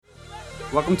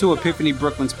Welcome to Epiphany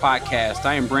Brooklyn's podcast.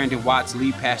 I am Brandon Watts,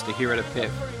 lead pastor here at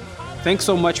Epiph. Thanks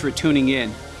so much for tuning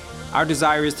in. Our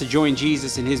desire is to join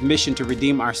Jesus in his mission to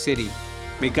redeem our city.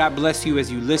 May God bless you as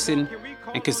you listen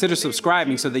and consider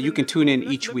subscribing so that you can tune in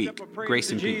each week.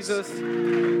 Grace and peace.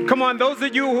 Come on, those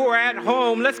of you who are at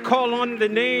home, let's call on the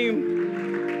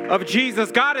name of Jesus.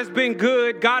 God has been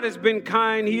good. God has been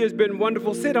kind. He has been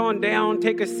wonderful. Sit on down.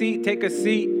 Take a seat. Take a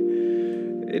seat.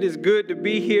 It is good to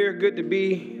be here. Good to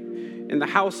be in the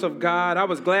house of God. I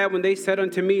was glad when they said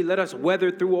unto me, let us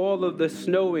weather through all of the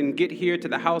snow and get here to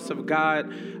the house of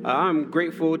God. I'm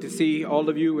grateful to see all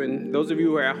of you, and those of you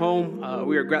who are at home,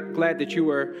 we are glad that you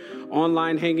are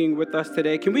online hanging with us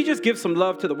today. Can we just give some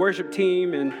love to the worship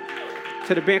team and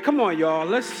to the band? Come on, y'all.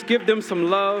 Let's give them some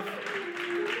love.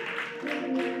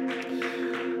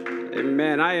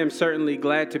 Amen. I am certainly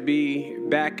glad to be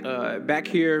back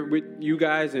here with you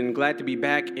guys, and glad to be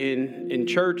back in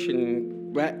church,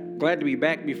 and glad to be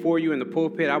back before you in the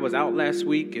pulpit. I was out last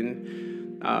week,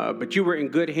 but you were in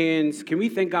good hands. Can we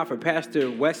thank God for Pastor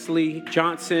Wesley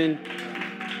Johnson?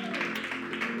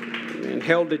 And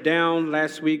held it down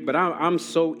last week, but I'm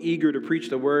so eager to preach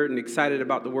the word and excited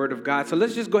about the word of God. So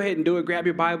let's just go ahead and do it. Grab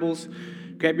your Bibles,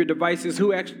 grab your devices.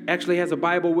 Who actually has a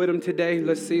Bible with them today?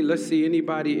 Let's see.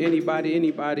 Anybody?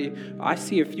 I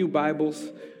see a few Bibles.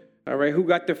 All right, who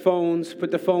got their phones? Put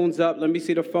the phones up. Let me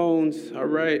see the phones. All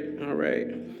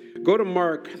right. Go to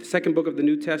Mark, the second book of the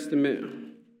New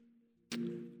Testament.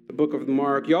 The book of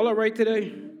Mark. Y'all all right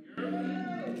today?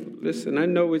 Listen, I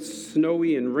know it's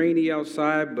snowy and rainy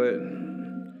outside, but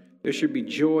there should be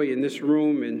joy in this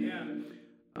room. And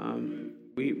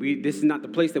this is not the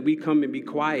place that we come and be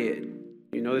quiet.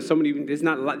 You know, this is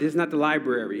not the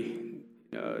library.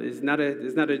 It's not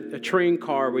a train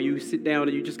car where you sit down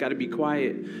and you just got to be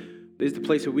quiet. This is the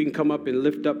place where we can come up and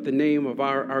lift up the name of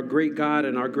our great God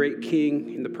and our great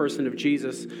King in the person of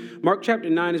Jesus. Mark chapter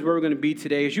 9 is where we're going to be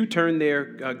today. As you turn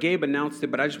there, Gabe announced it,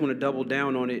 but I just want to double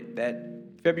down on it, that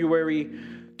February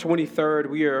 23rd,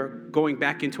 we are going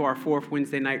back into our fourth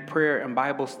Wednesday night prayer and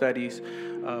Bible studies.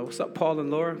 What's up, Paul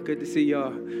and Laura? Good to see y'all.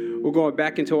 We're going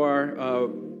back into our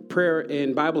prayer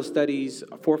and Bible studies,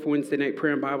 fourth Wednesday night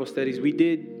prayer and Bible studies. We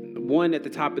did one at the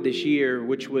top of this year,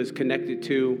 which was connected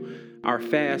to our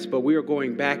fast, but we are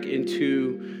going back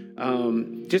into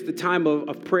just a time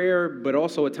of prayer, but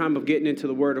also a time of getting into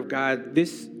the Word of God.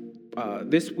 This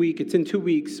week, it's in 2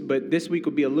 weeks, but this week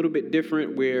will be a little bit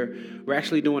different, where we're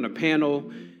actually doing a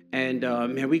panel. And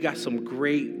man, we got some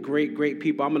great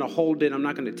people. I'm going to hold it. I'm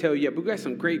not going to tell you yet, but we got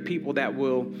some great people that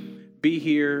will be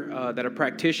here that are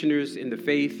practitioners in the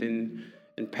faith, and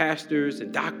pastors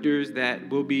and doctors that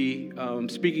will be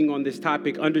speaking on this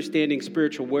topic, understanding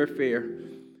spiritual warfare.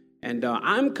 And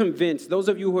I'm convinced, those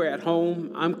of you who are at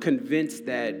home, I'm convinced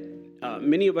that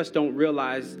many of us don't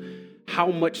realize how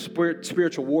much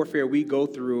spiritual warfare we go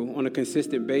through on a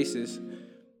consistent basis.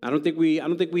 I don't think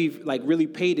we've like really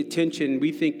paid attention.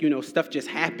 We think, stuff just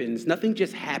happens. Nothing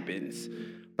just happens.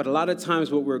 But a lot of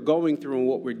times what we're going through and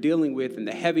what we're dealing with and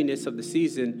the heaviness of the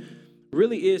season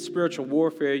really is spiritual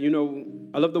warfare.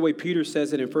 I love the way Peter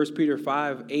says it in 1 Peter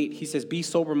 5:8. He says, be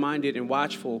sober-minded and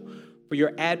watchful, for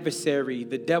your adversary,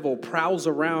 the devil, prowls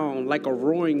around like a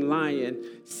roaring lion,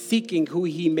 seeking who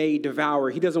he may devour.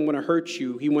 He doesn't want to hurt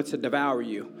you. He wants to devour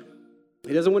you.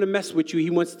 He doesn't want to mess with you. He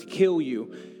wants to kill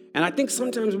you. And I think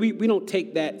sometimes we don't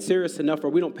take that serious enough, or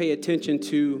we don't pay attention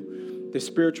to the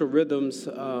spiritual rhythms.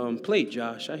 Play,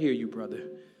 Josh. I hear you, brother.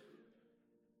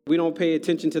 We don't pay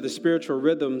attention to the spiritual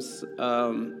rhythms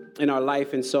in our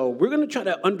life. And so we're going to try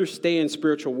to understand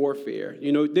spiritual warfare.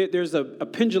 There's a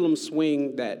pendulum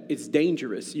swing that it's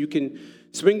dangerous. You can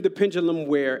swing the pendulum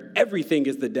where everything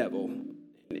is the devil.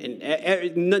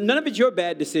 And none of it's your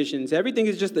bad decisions. Everything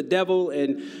is just the devil.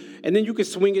 And then you can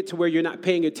swing it to where you're not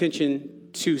paying attention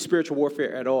to spiritual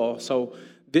warfare at all. So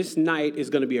this night is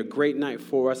going to be a great night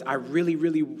for us. I really,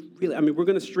 we're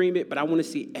going to stream it, but I want to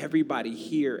see everybody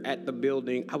here at the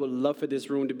building. I would love for this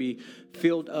room to be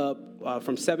filled up.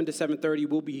 From 7 to 7:30,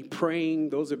 we'll be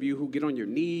praying. Those of you who get on your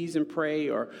knees and pray,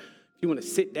 or if you want to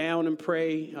sit down and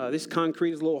pray, this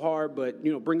concrete is a little hard, but,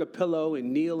 bring a pillow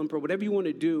and kneel and pray. Whatever you want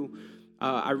to do,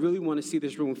 I really want to see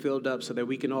this room filled up so that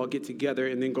we can all get together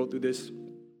and then go through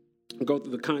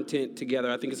the content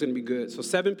together. I think it's going to be good. So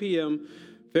 7 p.m.,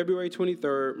 February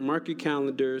 23rd, mark your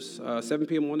calendars, 7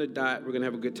 p.m. on the dot. We're going to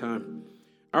have a good time.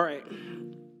 All right.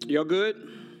 Y'all good?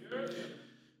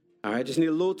 All right, just need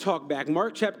a little talk back.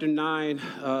 Mark chapter 9,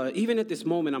 even at this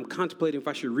moment, I'm contemplating if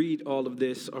I should read all of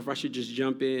this or if I should just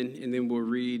jump in and then we'll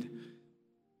read.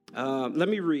 Let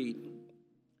me read.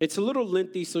 It's a little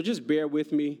lengthy, so just bear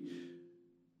with me.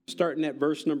 Starting at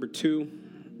verse number 2.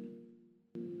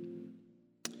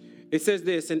 It says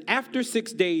this, and after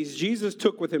 6 days, Jesus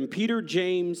took with him Peter,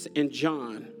 James, and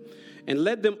John, and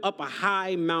led them up a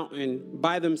high mountain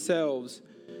by themselves.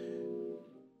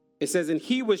 It says, and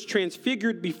he was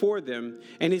transfigured before them,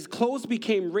 and his clothes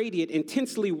became radiant,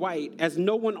 intensely white, as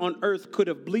no one on earth could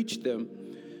have bleached them.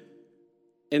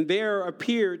 And there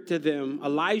appeared to them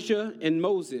Elijah and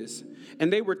Moses,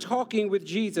 and they were talking with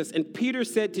Jesus. And Peter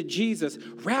said to Jesus,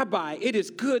 Rabbi, it is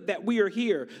good that we are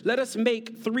here. Let us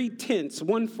make 3 tents,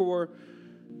 one for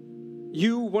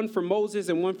you, one for Moses,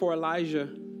 and one for Elijah.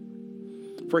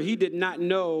 For he did not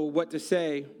know what to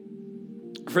say,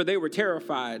 for they were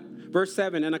terrified. Verse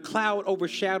 7, and a cloud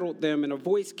overshadowed them, and a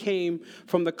voice came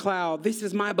from the cloud, this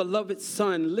is my beloved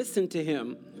son, listen to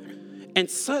him. And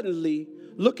suddenly,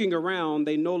 looking around,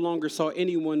 they no longer saw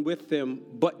anyone with them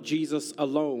but Jesus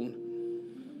alone.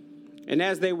 And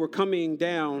as they were coming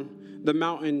down the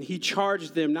mountain, he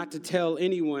charged them not to tell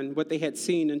anyone what they had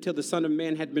seen until the Son of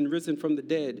Man had been risen from the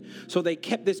dead. So they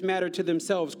kept this matter to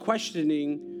themselves,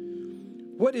 questioning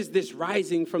what is this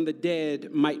rising from the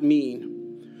dead might mean.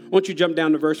 Won't you jump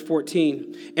down to verse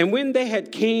 14? And when they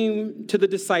had came to the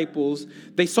disciples,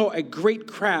 they saw a great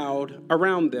crowd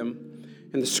around them,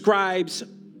 and the scribes,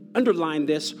 underline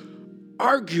this,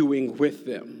 arguing with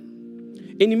them.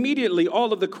 And immediately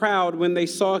all of the crowd, when they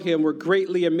saw him, were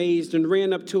greatly amazed and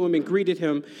ran up to him and greeted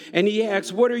him. And he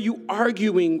asked, what are you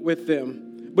arguing with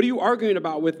them? What are you arguing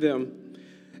about with them?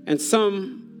 And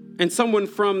someone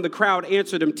from the crowd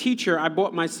answered him, Teacher, I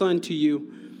brought my son to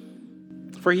you,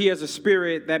 for he has a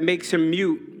spirit that makes him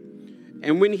mute.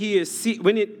 And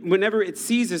whenever it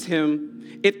seizes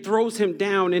him, it throws him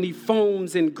down, and he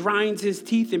foams and grinds his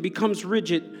teeth and becomes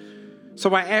rigid.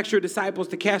 So I asked your disciples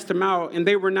to cast him out, and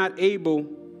they were not able.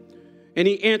 And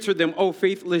he answered them, O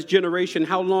faithless generation,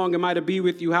 how long am I to be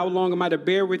with you? How long am I to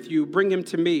bear with you? Bring him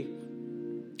to me.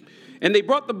 And they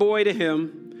brought the boy to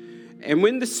him. And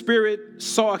when the spirit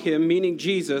saw him, meaning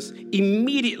Jesus,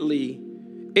 immediately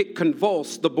it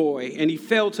convulsed the boy, and he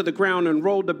fell to the ground and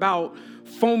rolled about,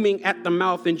 foaming at the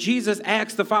mouth. And Jesus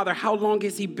asked the father, how long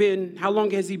has this been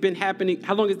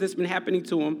happening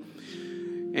to him?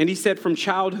 And he said, from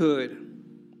childhood.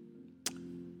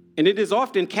 And it is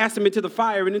often cast him into the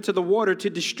fire and into the water to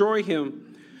destroy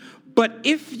him. But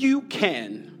if you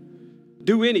can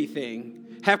do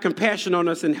anything, have compassion on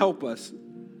us and help us.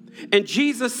 And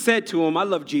Jesus said to him, I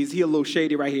love Jesus, he a little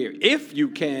shady right here. If you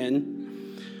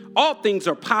can, all things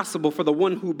are possible for the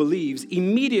one who believes.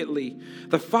 Immediately,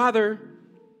 the father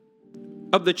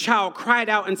of the child cried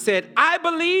out and said, I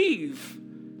believe,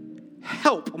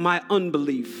 help my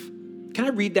unbelief. Can I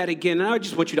read that again? And I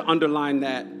just want you to underline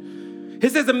that.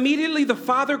 It says, immediately the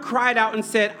father cried out and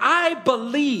said, I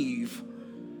believe,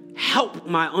 help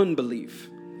my unbelief.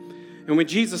 And when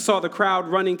Jesus saw the crowd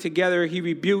running together, he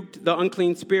rebuked the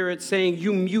unclean spirit, saying,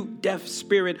 you mute, deaf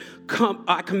spirit, come,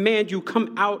 I command you,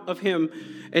 come out of him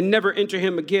and never enter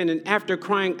him again. And after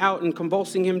crying out and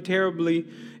convulsing him terribly,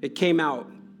 it came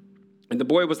out. And the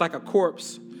boy was like a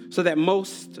corpse, so that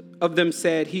most of them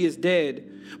said, he is dead.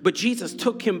 But Jesus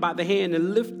took him by the hand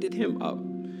and lifted him up.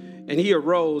 And he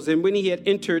arose. And when he had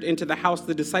entered into the house,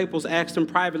 the disciples asked him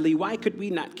privately, why could we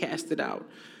not cast it out?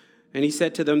 And he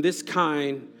said to them, this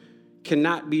kind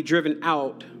cannot be driven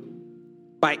out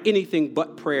by anything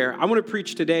but prayer. I want to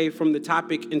preach today from the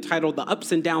topic entitled The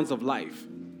Ups and Downs of Life.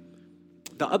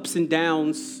 The ups and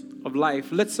downs of life.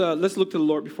 Let's look to the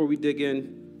Lord before we dig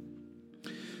in.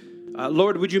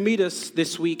 Lord, would you meet us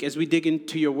this week as we dig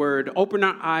into your word? Open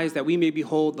our eyes that we may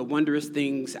behold the wondrous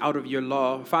things out of your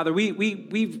law. Father,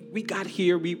 we got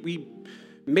here. We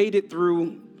made it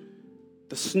through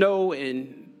the snow,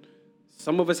 and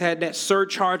some of us had that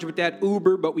surcharge with that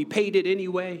Uber, but we paid it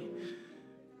anyway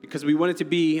because we wanted to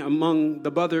be among the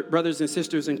brothers and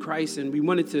sisters in Christ, and we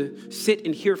wanted to sit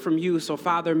and hear from you. So,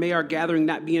 Father, may our gathering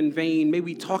not be in vain. May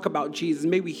we talk about Jesus.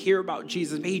 May we hear about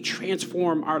Jesus. May he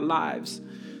transform our lives.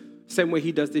 Same way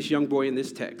he does this young boy in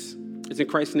this text. It's in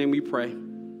Christ's name we pray.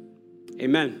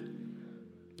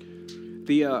 Amen.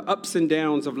 The ups and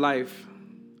downs of life.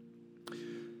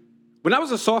 When I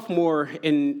was a sophomore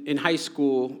in high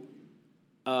school,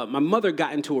 my mother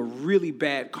got into a really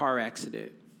bad car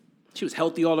accident. She was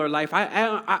healthy all her life.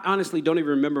 I honestly don't even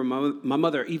remember my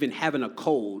mother even having a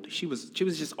cold. She was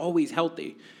just always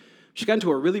healthy. She got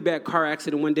into a really bad car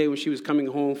accident one day when she was coming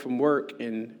home from work,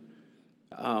 and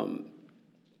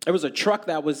there was a truck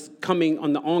that was coming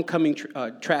on the oncoming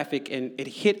traffic, and it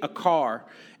hit a car,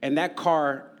 and that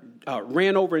car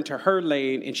ran over into her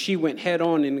lane, and she went head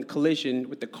on in a collision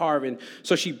with the car. And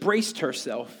so she braced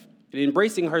herself, And in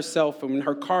bracing herself, and when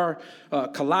her car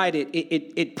collided,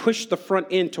 it pushed the front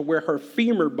end to where her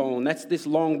femur bone, that's this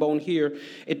long bone here,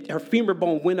 her femur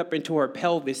bone went up into her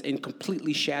pelvis and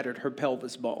completely shattered her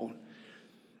pelvis bone.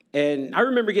 And I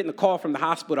remember getting the call from the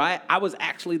hospital. I was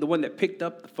actually the one that picked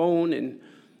up the phone, and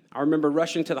I remember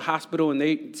rushing to the hospital and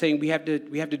they saying we have to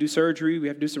do surgery. We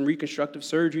have to do some reconstructive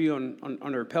surgery on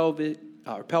her pelvis,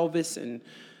 and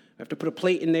we have to put a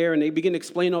plate in there. And they began to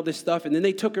explain all this stuff, and then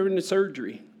they took her into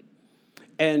surgery.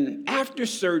 And after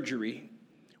surgery,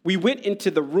 we went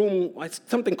into the room, it's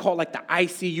something called like the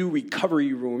ICU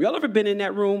recovery room. Y'all ever been in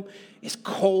that room? It's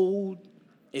cold,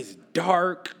 it's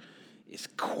dark, it's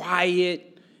quiet.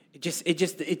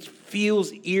 It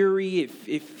feels eerie.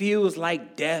 It feels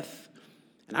like death.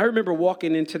 And I remember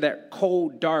walking into that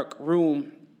cold, dark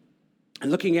room and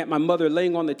looking at my mother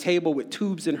laying on the table with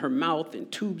tubes in her mouth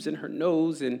and tubes in her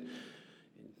nose, and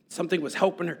something was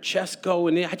helping her chest go.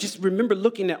 And I just remember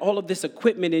looking at all of this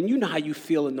equipment, and you know how you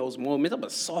feel in those moments. I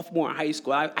was a sophomore in high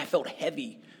school. I felt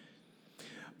heavy.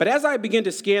 But as I began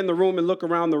to scan the room and look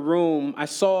around the room, I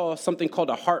saw something called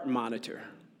a heart monitor.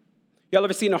 Y'all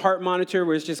ever seen a heart monitor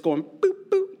where it's just going boop,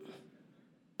 boop,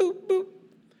 boop, boop?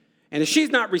 And if she's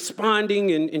not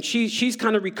responding, and she's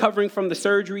kind of recovering from the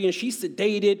surgery, and she's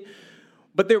sedated,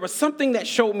 but there was something that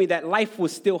showed me that life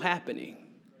was still happening.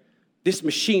 This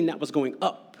machine that was going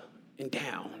up and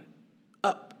down,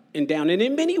 up and down. And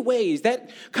in many ways, that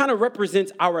kind of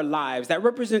represents our lives. That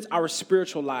represents our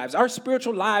spiritual lives. Our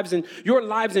spiritual lives and your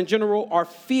lives in general are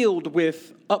filled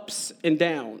with ups and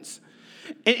downs.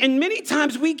 And many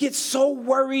times we get so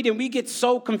worried and we get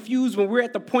so confused when we're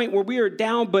at the point where we are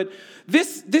down. But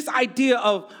this idea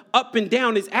of up and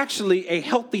down is actually a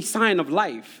healthy sign of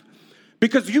life,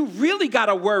 because you really got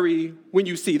to worry when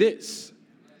you see this.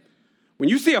 When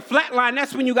you see a flat line,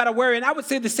 that's when you got to worry. And I would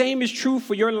say the same is true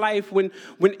for your life. When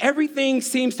everything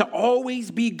seems to always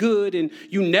be good, and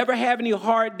you never have any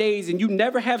hard days, and you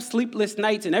never have sleepless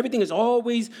nights, and everything is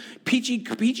always peachy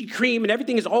cream, and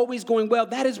everything is always going well,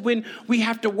 that is when we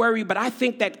have to worry. But I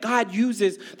think that God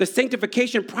uses the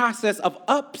sanctification process of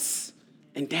ups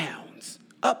and downs,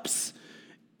 ups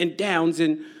and downs.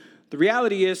 And the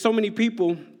reality is so many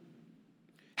people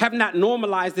have not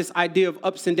normalized this idea of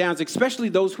ups and downs, especially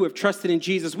those who have trusted in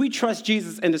Jesus. We trust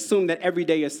Jesus and assume that every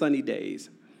day is sunny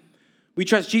days. We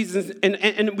trust Jesus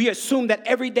and we assume that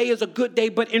every day is a good day,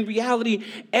 but in reality,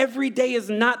 every day is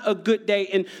not a good day.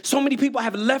 And so many people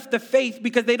have left the faith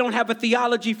because they don't have a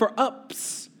theology for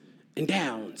ups and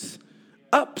downs,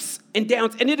 ups and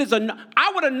downs. And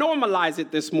I want to normalize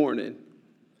it this morning.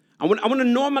 I want to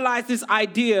normalize this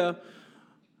idea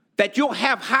that you'll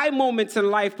have high moments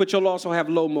in life, but you'll also have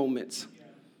low moments.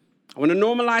 I want to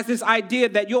normalize this idea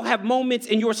that you'll have moments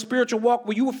in your spiritual walk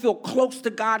where you will feel close to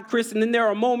God, Chris, and then there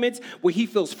are moments where he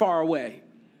feels far away.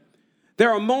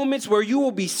 There are moments where you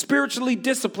will be spiritually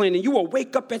disciplined, and you will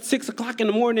wake up at 6 o'clock in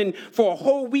the morning for a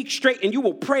whole week straight, and you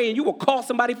will pray, and you will call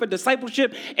somebody for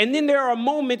discipleship, and then there are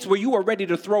moments where you are ready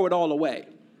to throw it all away.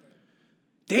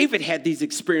 David had these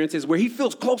experiences where he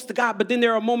feels close to God, but then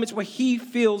there are moments where he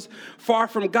feels far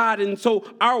from God. And so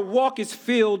our walk is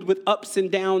filled with ups and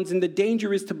downs, and the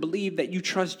danger is to believe that you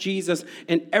trust Jesus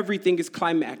and everything is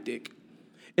climactic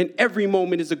and every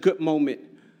moment is a good moment.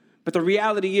 But the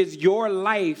reality is your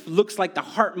life looks like the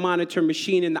heart monitor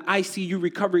machine in the ICU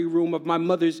recovery room of my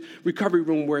mother's recovery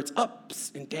room, where it's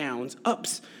ups and downs,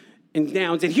 ups and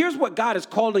downs. And here's what God is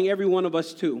calling every one of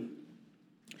us to: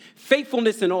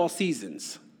 faithfulness in all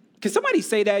seasons. Can somebody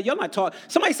say that? Y'all not talking.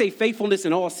 Somebody say faithfulness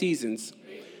in all seasons.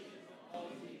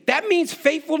 That means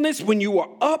faithfulness when you are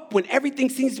up, when everything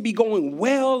seems to be going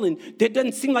well, and there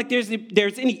doesn't seem like there's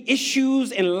any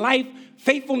issues in life.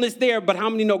 Faithfulness there, but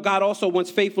how many know God also wants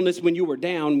faithfulness when you were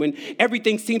down, when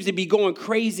everything seems to be going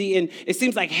crazy and it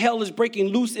seems like hell is breaking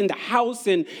loose in the house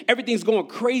and everything's going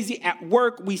crazy at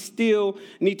work? We still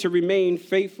need to remain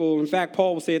faithful. In fact,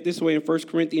 Paul will say it this way in 1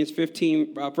 Corinthians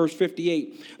 15, verse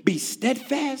 58. Be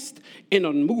steadfast and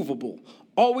unmovable,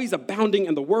 always abounding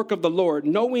in the work of the Lord,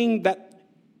 knowing that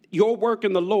your work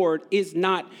in the Lord is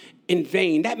not in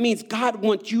vain. That means God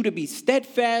wants you to be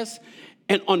steadfast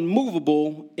and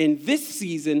unmovable in this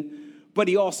season, but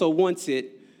he also wants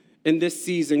it in this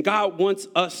season. God wants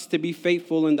us to be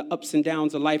faithful in the ups and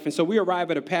downs of life. And so we arrive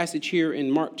at a passage here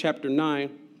in Mark chapter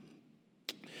 9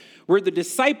 where the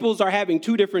disciples are having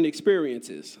two different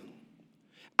experiences.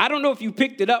 I don't know if you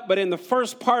picked it up, but in the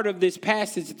first part of this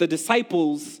passage, the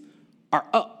disciples are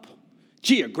up.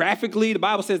 Geographically, the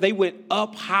Bible says they went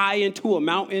up high into a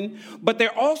mountain, but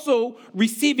they're also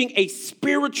receiving a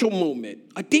spiritual moment,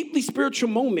 a deeply spiritual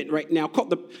moment right now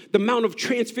called the Mount of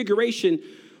Transfiguration.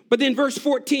 But then verse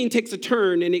 14 takes a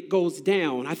turn and it goes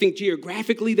down. I think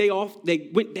geographically they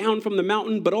went down from the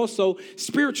mountain, but also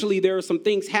spiritually there are some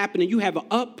things happening. You have an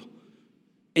up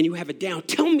and you have a down.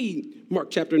 Tell me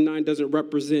Mark chapter 9 doesn't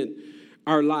represent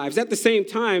our lives. At the same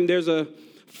time, there's a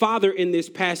father in this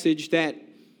passage that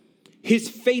his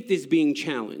faith is being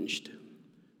challenged.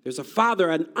 There's a father,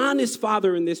 an honest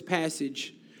father in this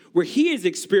passage where he is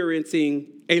experiencing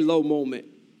a low moment.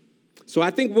 So I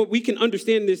think what we can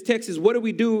understand in this text is what do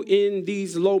we do in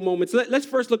these low moments? Let's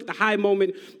first look at the high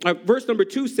moment. Verse number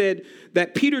 2 said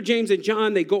that Peter, James, and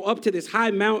John, they go up to this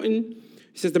high mountain.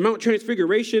 It says the Mount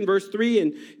Transfiguration, verse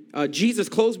 3, and Jesus'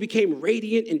 clothes became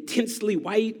radiant, intensely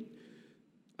white,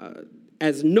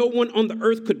 as no one on the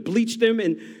earth could bleach them.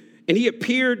 And he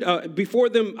appeared before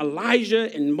them,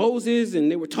 Elijah and Moses,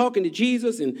 and they were talking to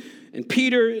Jesus. And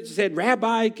Peter said,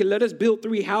 Rabbi, let us build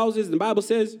 3 houses. And the Bible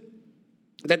says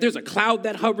that there's a cloud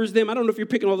that hovers them. I don't know if you're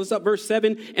picking all this up. Verse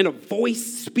 7, and a voice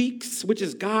speaks, which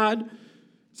is God. It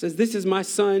says, this is my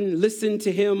son. Listen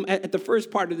to him. At the first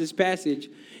part of this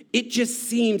passage, it just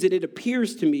seems and it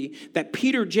appears to me that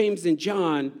Peter, James, and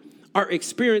John are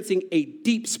experiencing a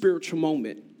deep spiritual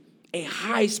moment, a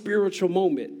high spiritual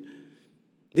moment.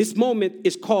 This moment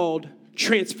is called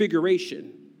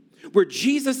transfiguration, where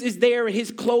Jesus is there and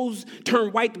his clothes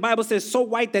turn white. The Bible says so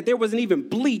white that there wasn't even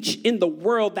bleach in the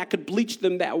world that could bleach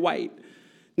them that white.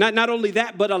 Not only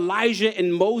that, but Elijah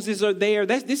and Moses are there.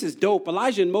 This is dope.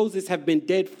 Elijah and Moses have been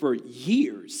dead for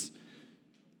years,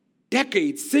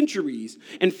 decades, centuries.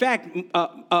 In fact,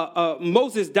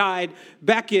 Moses died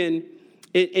back in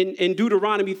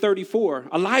Deuteronomy 34.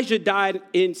 Elijah died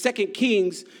in 2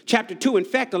 Kings chapter 2. In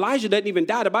fact, Elijah doesn't even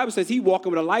die. The Bible says he's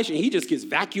walking with Elisha and he just gets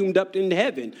vacuumed up into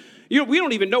heaven. We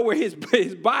don't even know where his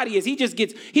body is. He doesn't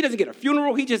get a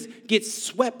funeral. He just gets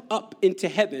swept up into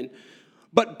heaven.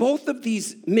 But both of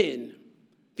these men,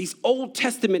 these Old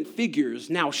Testament figures,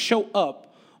 now show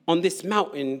up on this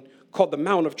mountain called the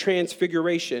Mount of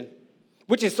Transfiguration,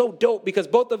 which is so dope because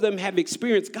both of them have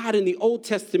experienced God in the Old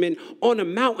Testament on a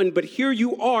mountain, but here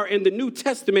you are in the New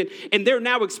Testament, and they're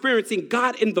now experiencing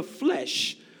God in the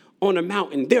flesh on a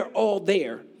mountain. They're all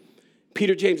there.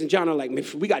 Peter, James, and John are like, man,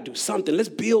 we got to do something. Let's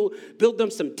build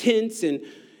them some tents, and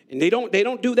they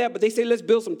don't do that, but they say, let's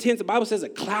build some tents. The Bible says a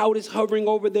cloud is hovering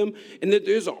over them, and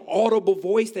there's an audible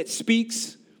voice that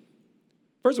speaks.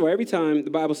 First of all, every time the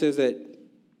Bible says that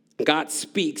God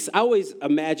speaks, I always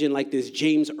imagine like this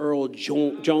James Earl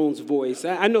Jones voice.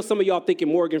 I know some of y'all thinking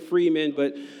Morgan Freeman,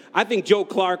 but I think Joe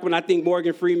Clark when I think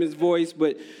Morgan Freeman's voice.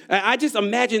 But I just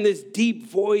imagine this deep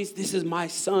voice. This is my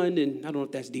son, and I don't know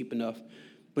if that's deep enough,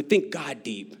 but think God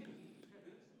deep.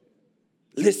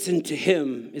 Listen to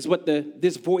him is what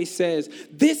this voice says.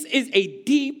 This is a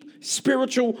deep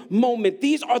spiritual moment.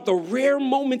 These are the rare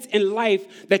moments in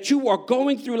life that you are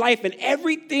going through life and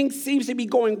everything seems to be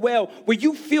going well, where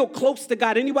you feel close to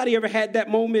God. Anybody ever had that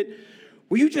moment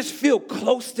where you just feel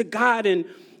close to God and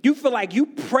you feel like you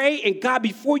pray and God,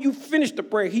 before you finish the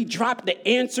prayer, he dropped the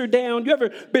answer down? You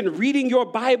ever been reading your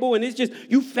Bible and it's just,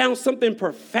 you found something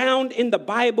profound in the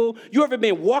Bible? You ever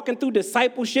been walking through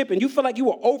discipleship and you feel like you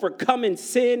are overcoming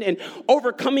sin and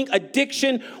overcoming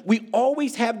addiction? We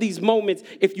always have these moments,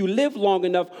 if you live long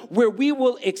enough, where we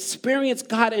will experience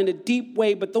God in a deep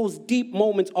way, but those deep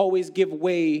moments always give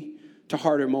way to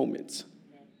harder moments.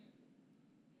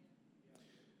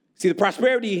 See, the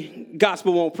prosperity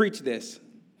gospel won't preach this.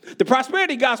 The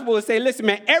prosperity gospel will say, listen,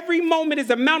 man, every moment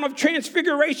is a Mount of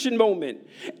Transfiguration moment.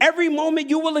 Every moment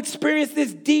you will experience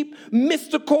this deep,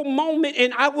 mystical moment.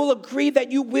 And I will agree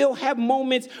that you will have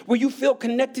moments where you feel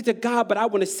connected to God, but I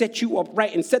want to set you up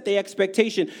right and set the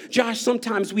expectation. Josh,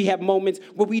 sometimes we have moments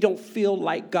where we don't feel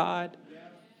like God.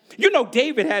 You know,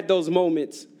 David had those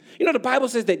moments. You know, the Bible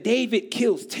says that David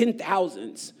kills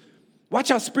 10,000s. Watch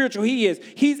how spiritual he is.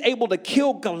 He's able to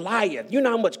kill Goliath. You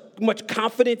know how much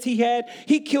confidence he had?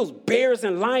 He kills bears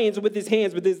and lions with his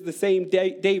hands, but this is the same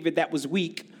David that was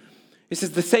weak. This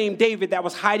is the same David that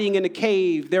was hiding in a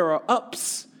cave. There are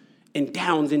ups and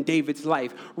downs in David's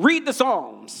life. Read the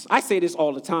Psalms. I say this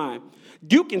all the time.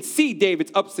 You can see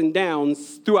David's ups and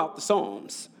downs throughout the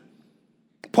Psalms.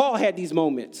 Paul had these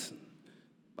moments.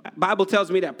 The Bible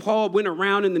tells me that Paul went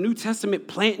around in the New Testament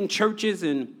planting churches,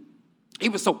 and he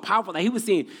was so powerful that he was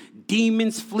seeing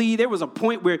demons flee. There was a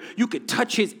point where you could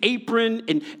touch his apron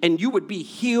and you would be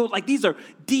healed. Like, these are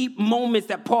deep moments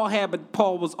that Paul had, but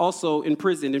Paul was also in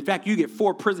prison. In fact, you get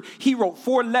 4 prison. He wrote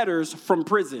 4 letters from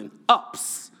prison,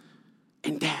 ups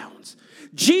and downs.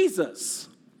 Jesus,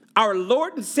 our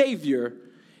Lord and Savior,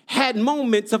 had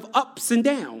moments of ups and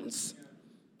downs.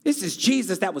 This is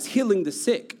Jesus that was healing the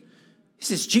sick.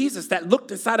 This is Jesus that looked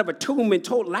inside of a tomb and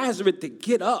told Lazarus to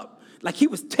get up. Like he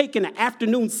was taking an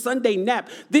afternoon Sunday nap.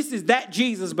 This is that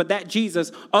Jesus, but that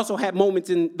Jesus also had moments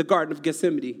in the Garden of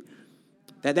Gethsemane.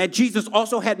 That Jesus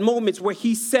also had moments where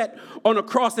he sat on a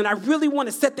cross. And I really want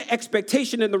to set the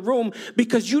expectation in the room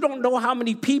because you don't know how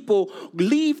many people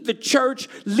leave the church,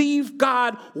 leave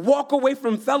God, walk away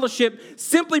from fellowship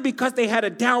simply because they had a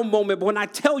down moment. But when I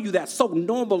tell you that's so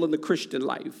normal in the Christian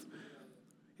life,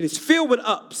 it is filled with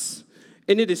ups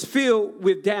and it is filled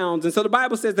with downs. And so the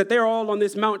Bible says that they're all on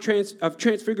this Mount of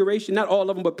Transfiguration, not all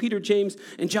of them, but Peter, James,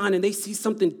 and John, and they see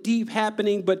something deep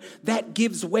happening, but that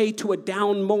gives way to a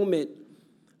down moment.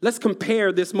 Let's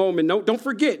compare this moment. No, don't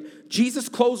forget, Jesus'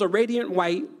 clothes are radiant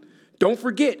white. Don't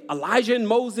forget, Elijah and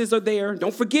Moses are there.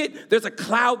 Don't forget, there's a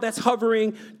cloud that's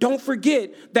hovering. Don't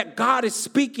forget that God is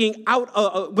speaking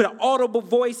out with an audible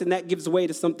voice, and that gives way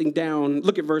to something down.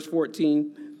 Look at verse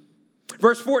 14.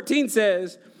 Verse 14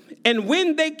 says, and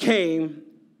when they came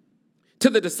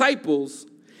to the disciples,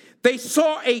 they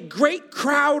saw a great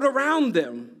crowd around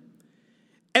them.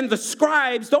 And the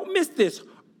scribes, don't miss this,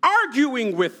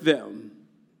 arguing with them.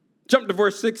 Jump to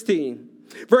verse 16.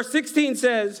 Verse 16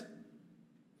 says,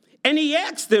 and he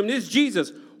asked them, this is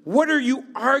Jesus, what are you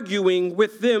arguing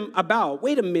with them about?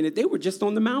 Wait a minute, they were just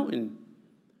on the mountain.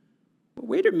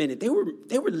 Wait a minute, they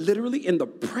were literally in the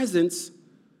presence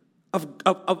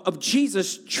of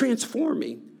Jesus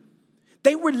transforming.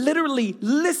 They were literally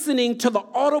listening to the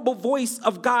audible voice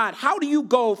of God. How do you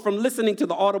go from listening to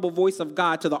the audible voice of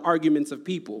God to the arguments of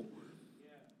people?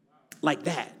 Like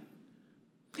that.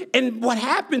 And what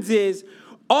happens is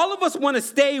all of us want to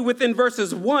stay within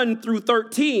verses 1 through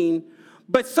 13,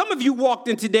 but some of you walked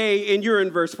in today and you're in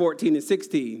verse 14 and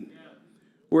 16,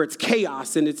 where it's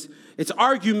chaos and it's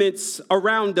arguments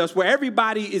around us, where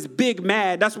everybody is big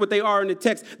mad. That's what they are in the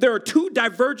text. There are two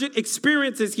divergent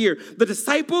experiences here. The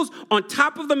disciples on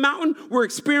top of the mountain were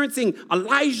experiencing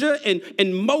Elijah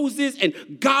and Moses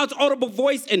and God's audible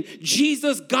voice and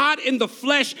Jesus, God in the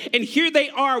flesh. And here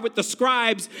they are with the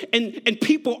scribes and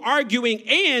people arguing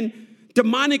and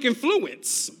demonic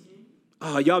influence.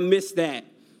 Oh, y'all missed that.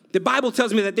 The Bible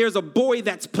tells me that there's a boy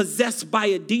that's possessed by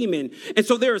a demon. And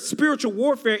so there is spiritual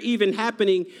warfare even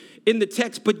happening in the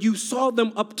text, but you saw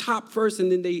them up top first and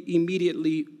then they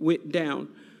immediately went down.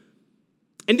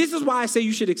 And this is why I say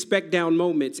you should expect down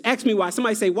moments. Ask me why.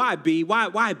 Somebody say, why B?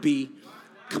 Why B?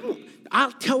 Come on,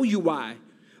 I'll tell you why.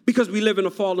 Because we live in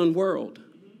a fallen world.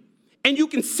 And you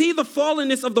can see the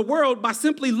fallenness of the world by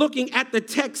simply looking at the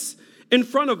text in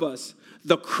front of us.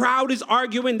 The crowd is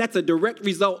arguing. That's a direct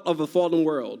result of a fallen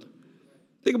world.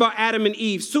 Think about Adam and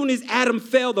Eve. Soon as Adam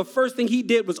fell, the first thing he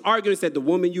did was argue and said, the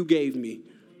woman you gave me.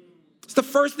 It's the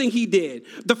first thing he did.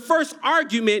 The first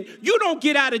argument, you don't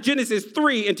get out of Genesis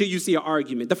 3 until you see an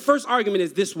argument. The first argument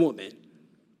is this woman.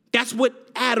 That's what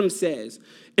Adam says.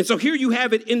 And so here you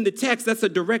have it in the text. That's a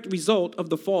direct result of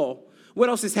the fall. What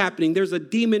else is happening? There's a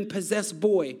demon-possessed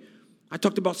boy. I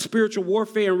talked about spiritual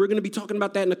warfare, and we're going to be talking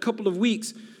about that in a couple of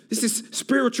weeks. This is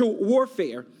spiritual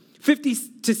warfare. 50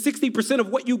 to 60% of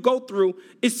what you go through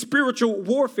is spiritual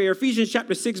warfare. Ephesians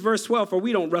chapter 6, verse 12, for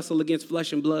we don't wrestle against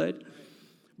flesh and blood,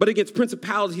 but against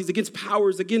principalities, against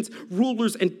powers, against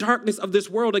rulers and darkness of this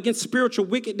world, against spiritual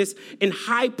wickedness in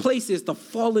high places, the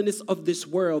fallenness of this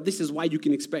world. This is why you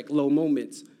can expect low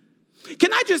moments.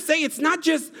 Can I just say it's not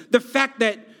just the fact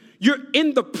that you're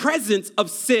in the presence of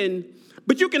sin,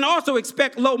 but you can also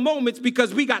expect low moments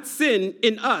because we got sin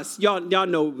in us. Y'all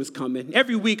know it was coming.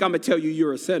 Every week I'm going to tell you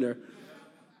you're a sinner.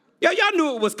 Y'all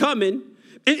knew it was coming.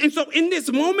 And so in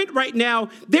this moment right now,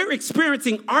 they're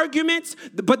experiencing arguments,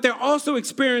 but they're also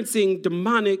experiencing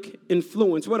demonic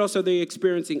influence. What else are they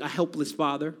experiencing? A helpless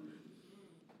father.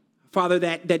 Father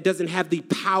that doesn't have the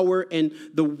power and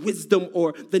the wisdom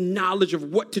or the knowledge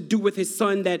of what to do with his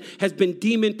son that has been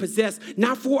demon-possessed,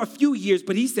 not for a few years,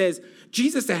 but he says,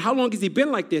 Jesus said, how long has he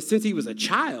been like this? Since he was a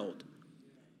child.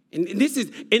 And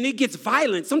it gets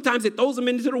violent. Sometimes it throws him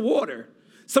into the water.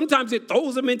 Sometimes it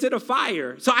throws him into the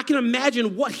fire. So I can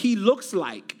imagine what he looks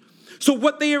like. So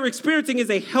what they are experiencing is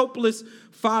a helpless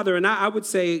father. And I would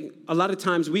say a lot of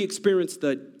times we experience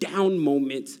the down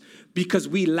moments because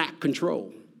we lack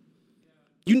control.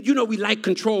 You know we like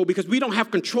control because we don't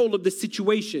have control of the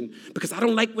situation, because I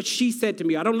don't like what she said to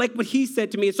me. I don't like what he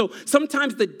said to me. And so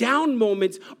sometimes the down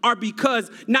moments are because,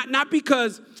 not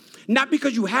because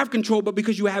you have control, but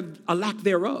because you have a lack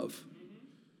thereof.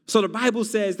 So the Bible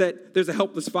says that there's a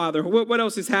helpless father. What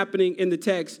else is happening in the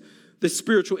text? The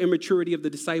spiritual immaturity of the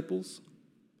disciples.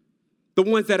 The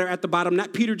ones that are at the bottom,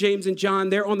 not Peter, James, and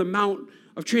John. They're on the Mount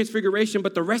of Transfiguration,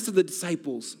 but the rest of the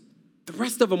disciples, the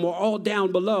rest of them are all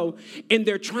down below, and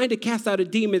they're trying to cast out a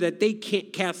demon that they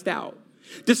can't cast out.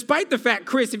 Despite the fact,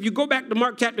 Chris, if you go back to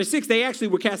Mark chapter 6, they actually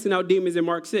were casting out demons in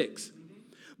Mark 6.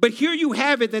 But here you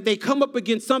have it that they come up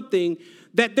against something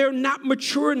that they're not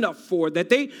mature enough for,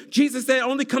 Jesus said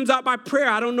only comes out by prayer.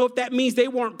 I don't know if that means they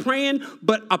weren't praying,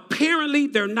 but apparently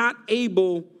they're not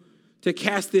able to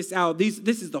cast this out. This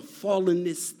is the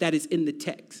fallenness that is in the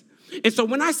text. And so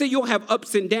when I say you'll have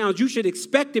ups and downs, you should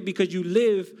expect it because you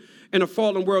live in a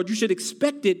fallen world. You should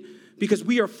expect it because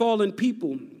we are fallen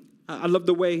people. I love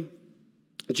the way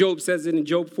Job says it in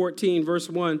Job 14, verse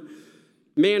 1.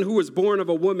 Man who was born of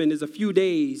a woman is a few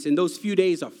days, and those few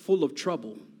days are full of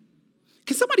trouble.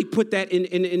 Can somebody put that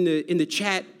in the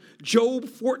chat? Job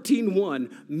 14:1.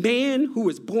 Man who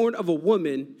is born of a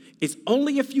woman is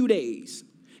only a few days,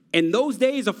 and those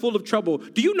days are full of trouble.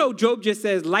 Do you know Job just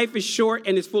says life is short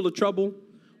and is full of trouble?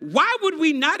 Why would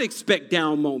we not expect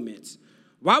down moments?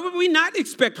 Why would we not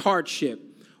expect hardship?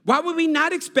 Why would we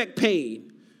not expect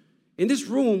pain? In this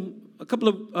room, a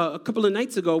couple of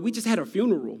nights ago, we just had a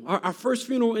funeral, our first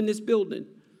funeral in this building.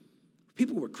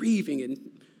 People were grieving and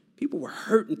people were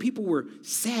hurt and people were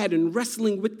sad and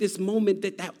wrestling with this moment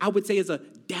that I would say is a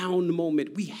down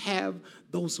moment. We have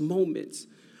those moments.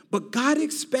 But God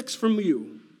expects from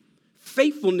you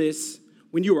faithfulness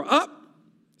when you are up.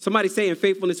 Somebody saying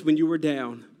faithfulness when you were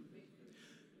down.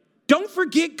 Don't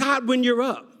forget God when you're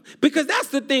up. Because that's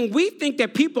the thing. We think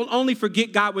that people only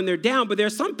forget God when they're down, but there are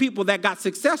some people that got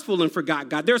successful and forgot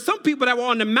God. There are some people that were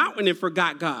on the mountain and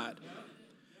forgot God.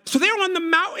 So they're on the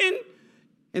mountain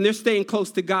and they're staying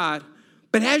close to God.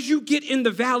 But as you get in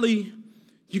the valley,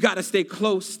 you got to stay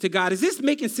close to God. Is this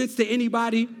making sense to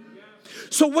anybody?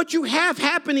 So what you have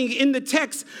happening in the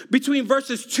text between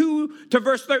verses 2 to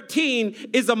verse 13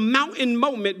 is a mountain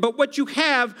moment. But what you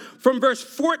have from verse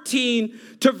 14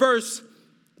 to verse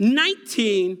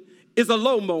 19 is a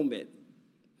low moment.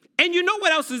 And you know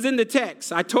what else is in the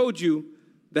text? I told you,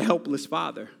 the helpless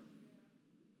father.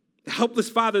 The helpless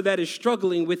father that is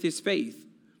struggling with his faith.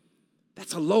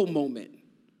 That's a low moment.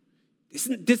 This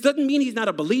doesn't mean he's not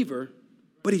a believer,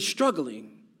 but he's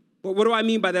struggling. But what do I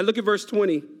mean by that? Look at verse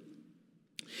 20.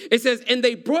 It says, and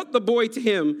they brought the boy to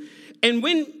him, and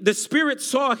when the spirit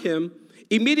saw him,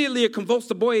 immediately it convulsed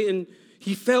the boy, and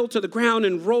he fell to the ground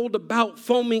and rolled about,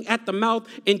 foaming at the mouth.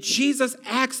 And Jesus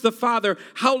asked the father,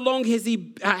 how long has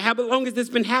this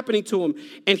been happening to him?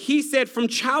 And he said, from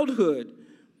childhood.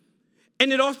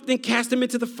 And it often cast him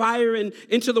into the fire and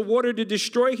into the water to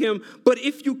destroy him. But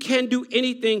if you can do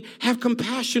anything, have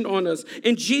compassion on us.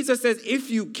 And Jesus says,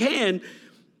 if you can,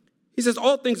 he says,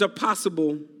 all things are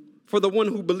possible for the one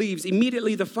who believes.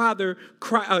 Immediately the father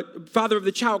of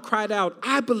the child cried out,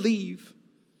 I believe.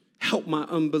 Help my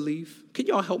unbelief. Can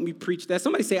y'all help me preach that?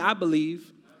 Somebody say, I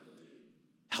believe.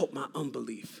 Help my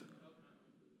unbelief.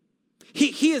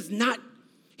 He is not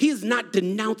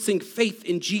denouncing faith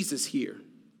in Jesus here.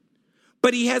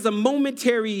 But he has a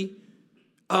momentary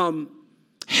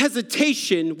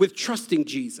hesitation with trusting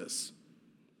Jesus.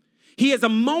 He has a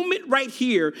moment right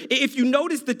here. If you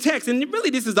notice the text, and really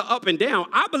this is the up and down,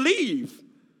 I believe,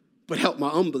 but help my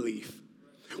unbelief.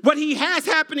 What he has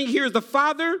happening here is the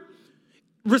Father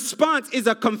response is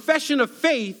a confession of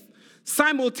faith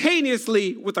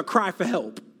simultaneously with a cry for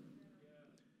help.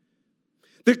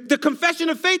 The confession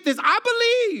of faith is, I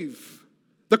believe.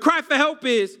 The cry for help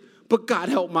is, but God,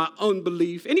 help my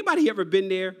unbelief. Anybody ever been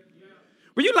there?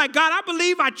 Where you're like, God, I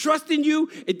believe, I trust in you.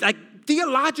 Like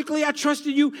theologically, I trust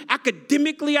in you.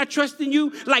 Academically, I trust in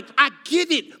you. Like, I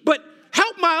get it, but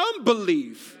help my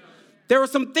unbelief. There are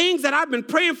some things that I've been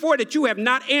praying for that you have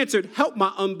not answered. Help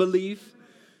my unbelief.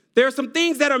 There are some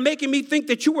things that are making me think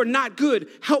that you are not good.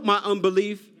 Help my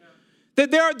unbelief. That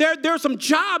there are some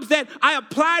jobs that I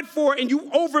applied for and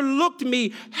you overlooked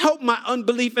me. Help my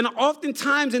unbelief. And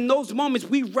oftentimes in those moments,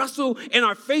 we wrestle in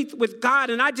our faith with God.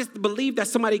 And I just believe that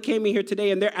somebody came in here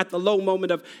today and they're at the low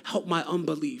moment of help my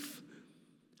unbelief.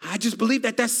 I just believe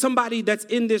that that's somebody that's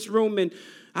in this room. And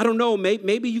I don't know,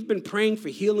 maybe you've been praying for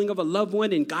healing of a loved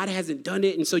one and God hasn't done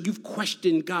it. And so you've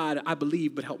questioned God, I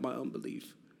believe, but help my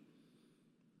unbelief.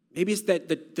 Maybe it's that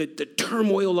the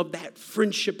turmoil of that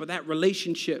friendship or that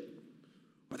relationship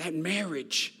or that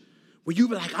marriage where you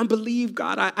be like, I believe,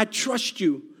 God, I trust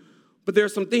you, but there are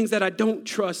some things that I don't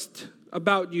trust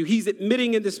about you. He's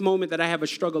admitting in this moment that I have a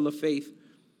struggle of faith.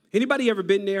 Anybody ever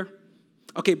been there?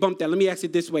 Okay, bump that. Let me ask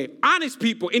it this way. Honest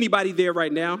people, anybody there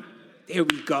right now? There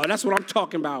we go. That's what I'm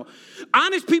talking about.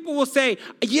 Honest people will say,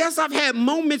 yes, I've had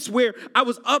moments where I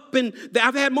was up and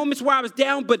I've had moments where I was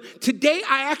down, but today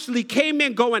I actually came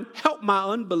in going, help my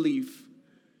unbelief.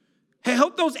 Hey,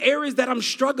 help those areas that I'm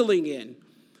struggling in.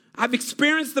 I've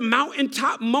experienced the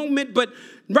mountaintop moment, but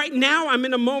right now I'm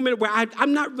in a moment where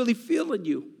I'm not really feeling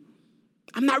you.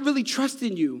 I'm not really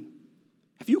trusting you.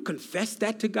 Have you confessed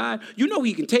that to God? You know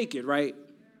he can take it, right?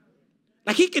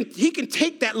 Like he can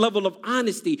take that level of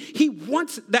honesty. He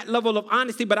wants that level of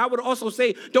honesty, but I would also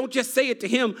say, don't just say it to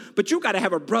him, but you got to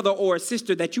have a brother or a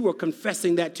sister that you are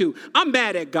confessing that to. I'm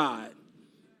mad at God.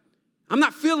 I'm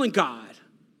not feeling God.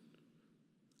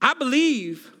 I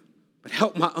believe, but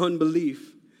help my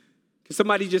unbelief. Can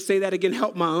somebody just say that again?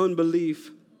 Help my unbelief.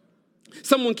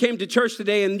 Someone came to church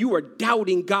today and you were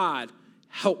doubting God.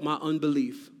 Help my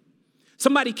unbelief.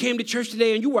 Somebody came to church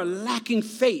today and you are lacking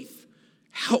faith.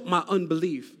 Help my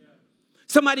unbelief.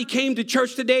 Somebody came to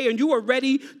church today and you are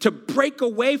ready to break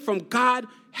away from God.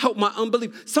 Help my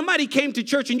unbelief. Somebody came to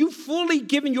church and you fully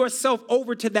given yourself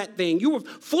over to that thing. You were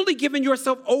fully giving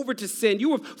yourself over to sin.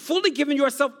 You were fully giving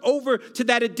yourself over to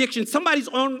that addiction. Somebody's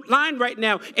online right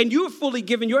now and you have fully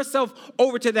given yourself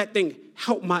over to that thing.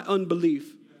 Help my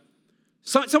unbelief.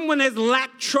 Someone has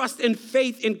lacked trust and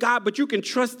faith in God, but you can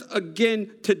trust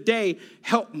again today.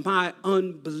 Help my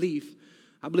unbelief.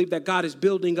 I believe that God is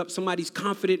building up somebody's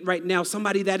confident right now,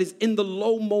 somebody that is in the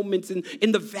low moments and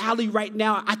in the valley right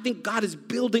now. I think God is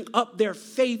building up their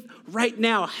faith right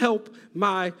now. Help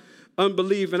my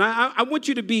unbelief. And I want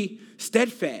you to be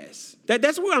steadfast.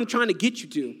 That's what I'm trying to get you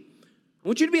to. I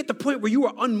want you to be at the point where you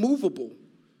are unmovable.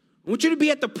 I want you to be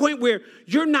at the point where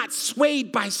you're not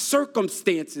swayed by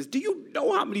circumstances. Do you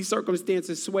know how many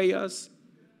circumstances sway us?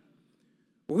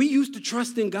 We used to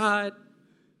trust in God.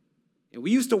 And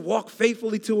we used to walk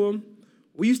faithfully to him.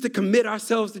 We used to commit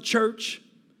ourselves to church.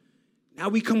 Now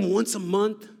we come once a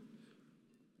month.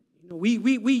 We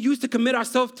used to commit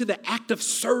ourselves to the act of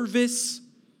service.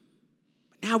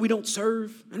 But now we don't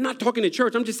serve. I'm not talking to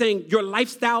church. I'm just saying your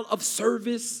lifestyle of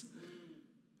service.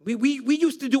 We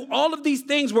used to do all of these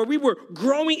things where we were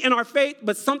growing in our faith,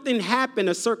 but something happened,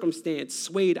 a circumstance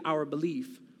swayed our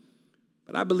belief.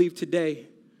 But I believe today,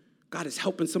 God is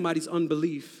helping somebody's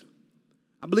unbelief.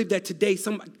 I believe that today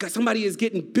somebody is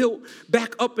getting built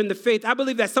back up in the faith. I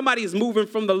believe that somebody is moving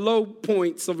from the low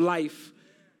points of life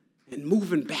and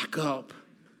moving back up.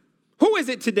 Who is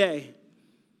it today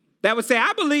that would say,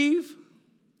 I believe,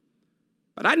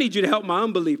 but I need you to help my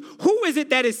unbelief? Who is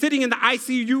it that is sitting in the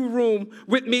ICU room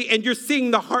with me and you're seeing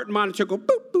the heart monitor go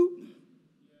boop, boop?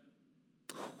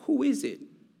 Who is it?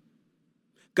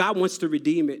 God wants to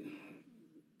redeem it.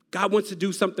 God wants to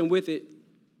do something with it.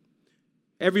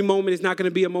 Every moment is not going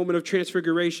to be a moment of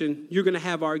transfiguration. You're going to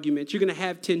have arguments. You're going to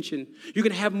have tension. You're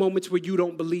going to have moments where you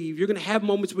don't believe. You're going to have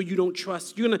moments where you don't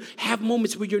trust. You're going to have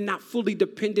moments where you're not fully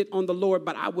dependent on the Lord.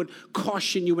 But I would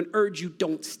caution you and urge you,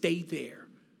 don't stay there.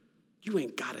 You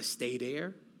ain't got to stay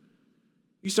there.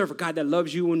 You serve a God that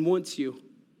loves you and wants you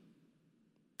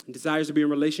and desires to be in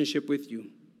relationship with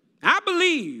you. I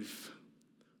believe,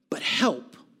 but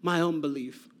help my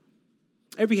unbelief.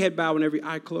 Every head bow and every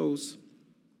eye closed.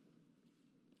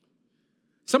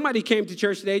 Somebody came to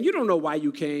church today, and you don't know why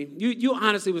you came. You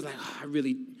honestly was like,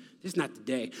 this is not the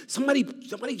day. Somebody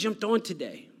jumped on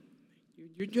today.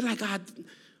 You're like, God,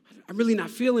 I'm really not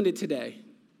feeling it today.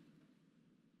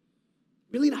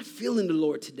 Really not feeling the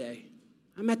Lord today.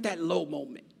 I'm at that low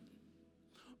moment.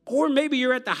 Or maybe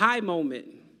you're at the high moment.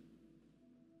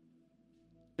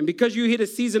 And because you hit a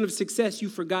season of success, you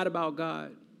forgot about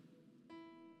God.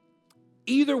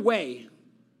 Either way,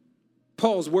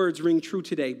 Paul's words ring true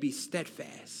today. Be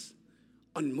steadfast,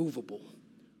 unmovable,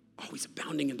 always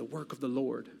abounding in the work of the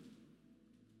Lord.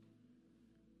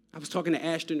 I was talking to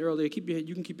Ashton earlier.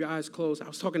 You can keep your eyes closed. I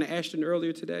was talking to Ashton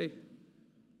earlier today.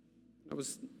 I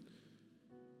was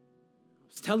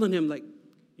telling him,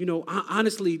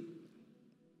 honestly,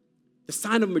 the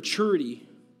sign of maturity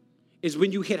is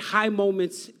when you hit high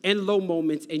moments and low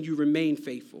moments and you remain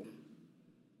faithful.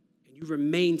 And you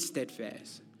remain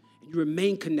steadfast. You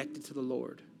remain connected to the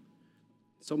Lord.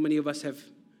 So many of us have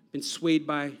been swayed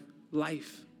by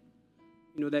life.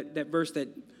 You know, that verse that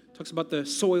talks about the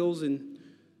soils and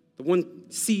the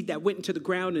one seed that went into the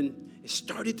ground and it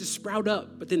started to sprout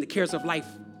up, but then the cares of life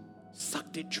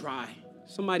sucked it dry.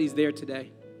 Somebody's there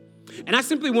today. And I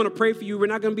simply want to pray for you. We're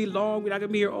not going to be long. We're not going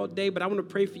to be here all day, but I want to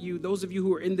pray for you, those of you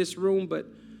who are in this room, but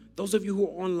those of you who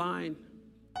are online.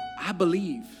 I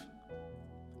believe,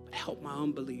 but help my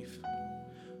unbelief.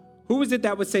 Who is it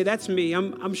that would say, that's me,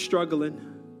 I'm struggling.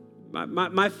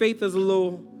 My faith is a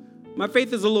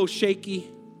little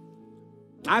shaky.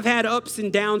 I've had ups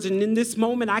and downs, and in this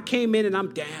moment I came in and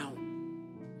I'm down.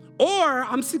 Or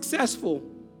I'm successful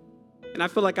and I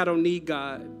feel like I don't need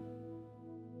God.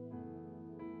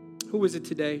 Who is it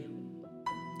today?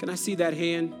 Can I see that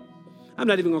hand? I'm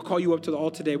not even going to call you up to the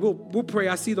altar today. We'll pray.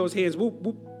 I see those hands.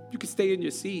 You can stay in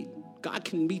your seat. God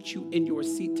can meet you in your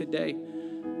seat today.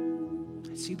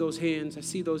 I see those hands. I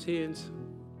see those hands.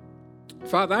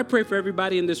 Father, I pray for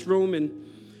everybody in this room, and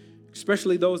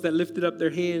especially those that lifted up their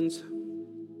hands.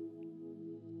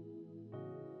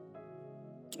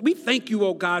 We thank you,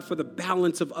 oh God, for the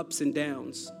balance of ups and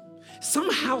downs.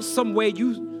 Somehow, some way,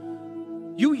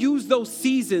 you use those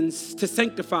seasons to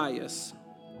sanctify us.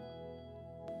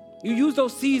 You use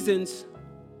those seasons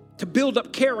to build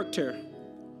up character.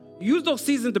 You use those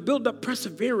seasons to build up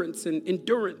perseverance and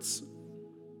endurance.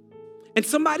 And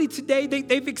somebody today,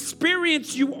 they've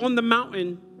experienced you on the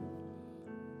mountain.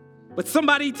 But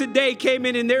somebody today came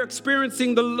in and they're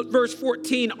experiencing the verse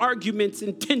 14, arguments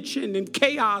and tension and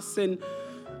chaos and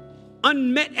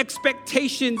unmet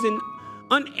expectations and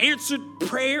unanswered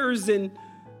prayers. And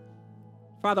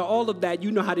Father, all of that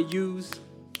you know how to use.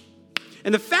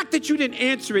 And the fact that you didn't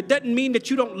answer it doesn't mean that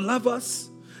you don't love us.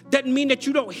 Doesn't mean that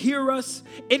you don't hear us.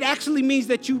 It actually means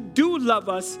that you do love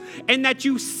us and that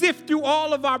you sift through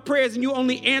all of our prayers and you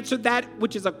only answer that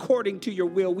which is according to your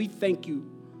will. We thank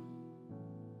you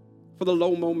for the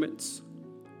low moments.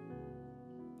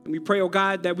 And we pray, oh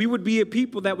God, that we would be a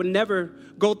people that would never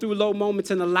go through low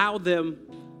moments and allow them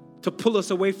to pull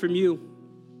us away from you.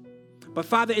 But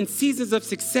Father, in seasons of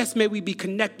success, may we be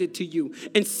connected to you.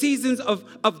 In seasons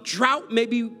of drought, may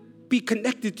we be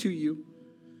connected to you.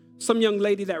 Some young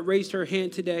lady that raised her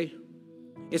hand today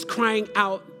is crying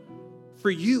out for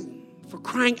you, for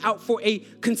crying out for a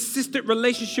consistent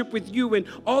relationship with you. And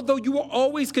although you are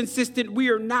always consistent, we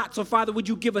are not. So Father, would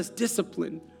you give us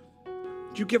discipline?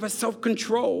 Would you give us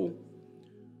self-control?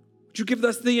 Would you give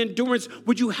us the endurance?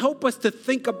 Would you help us to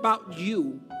think about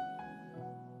you?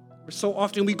 So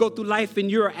often we go through life and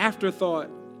you're an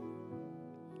afterthought.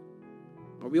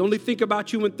 Or we only think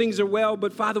about you when things are well,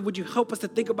 but Father, would you help us to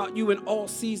think about you in all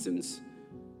seasons?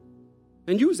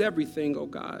 And use everything, oh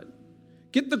God.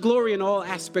 Get the glory in all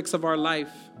aspects of our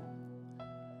life.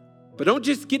 But don't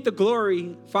just get the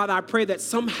glory. Father, I pray that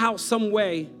somehow, some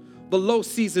way, the low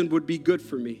season would be good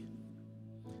for me.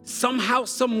 Somehow,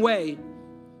 some way,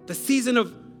 the season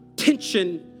of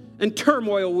tension and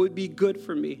turmoil would be good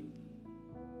for me.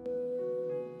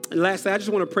 And lastly, I just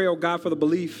want to pray, oh God, for the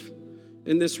belief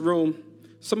in this room.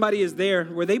 Somebody is there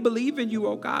where they believe in you,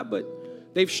 oh God,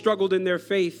 but they've struggled in their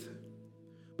faith.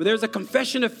 But there's a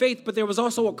confession of faith, but there was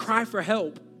also a cry for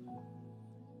help.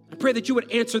 I pray that you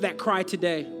would answer that cry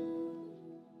today.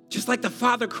 Just like the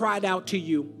Father cried out to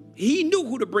you. He knew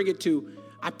who to bring it to.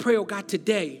 I pray, oh God,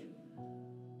 today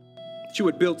that you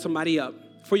would build somebody up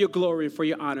for your glory and for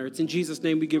your honor. It's in Jesus'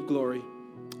 name we give glory.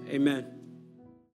 Amen.